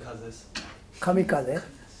kamikazes? Kamikaze.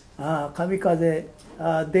 Kamikaze,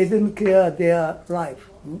 they didn't care their life.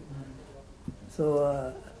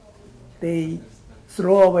 So they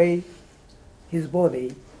throw away his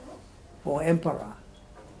body for emperor.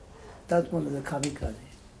 That's one of the kamikaze.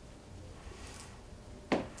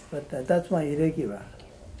 But that's why irregular.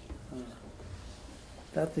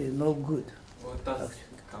 That is no good. What does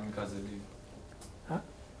kamikaze live? Huh?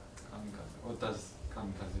 Kamikaze. What does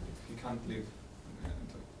kamikaze live? He can't live.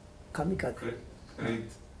 Kamikaze.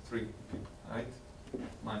 Create three people, right?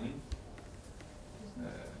 Money.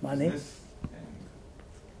 Money. Business,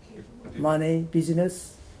 and Money,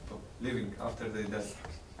 business. Living after they die.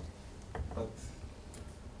 But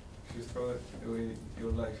if you throw away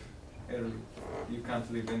your life early, you can't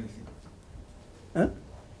live anything. Huh?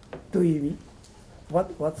 Do you mean?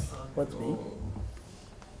 What's mean?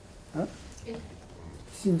 Huh?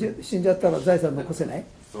 死んじゃったら財産残せない？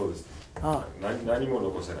そうです。あ何も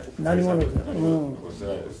残せない。何も残せない。何も残せ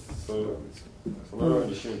ないです。そのよう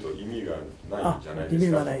に死ぬと意味がないんじゃないですか。意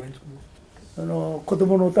味がない。子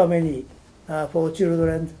供のために、for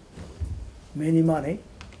children, many money,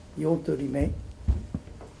 you want to remain?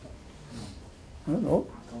 No?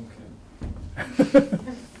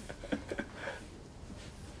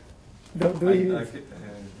 Do you?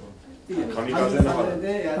 神風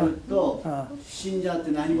でやると死んじゃっ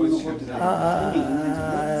て何も残ってな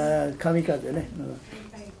い。神風ね。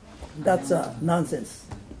That's a nonsense,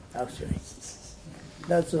 actually.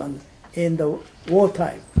 That's one in the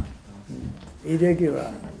wartime.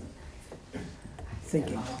 Irregular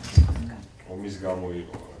thinking. お水がもういい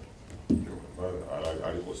のかな。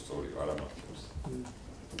ありこストーリーがあらまってます。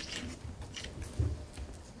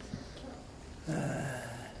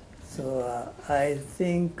So I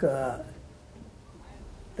think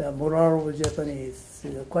the moral of Japanese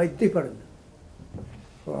is quite different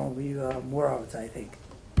from your morals, I think.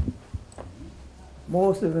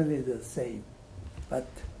 Most of them is the same, but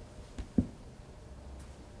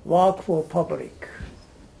work for public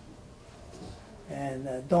and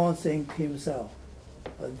don't think himself.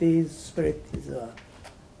 But this spirit is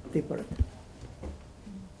different.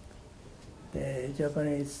 The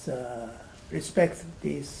Japanese respect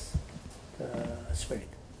this spirit.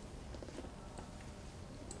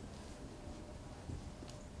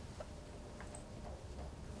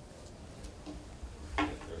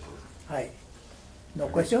 Hi. No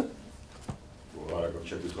question?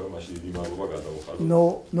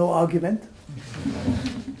 No argument?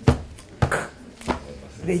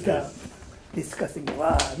 Later discussing.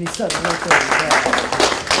 Wow, Mr.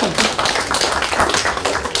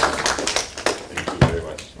 Thank you very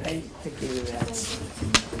much. Thank you very much.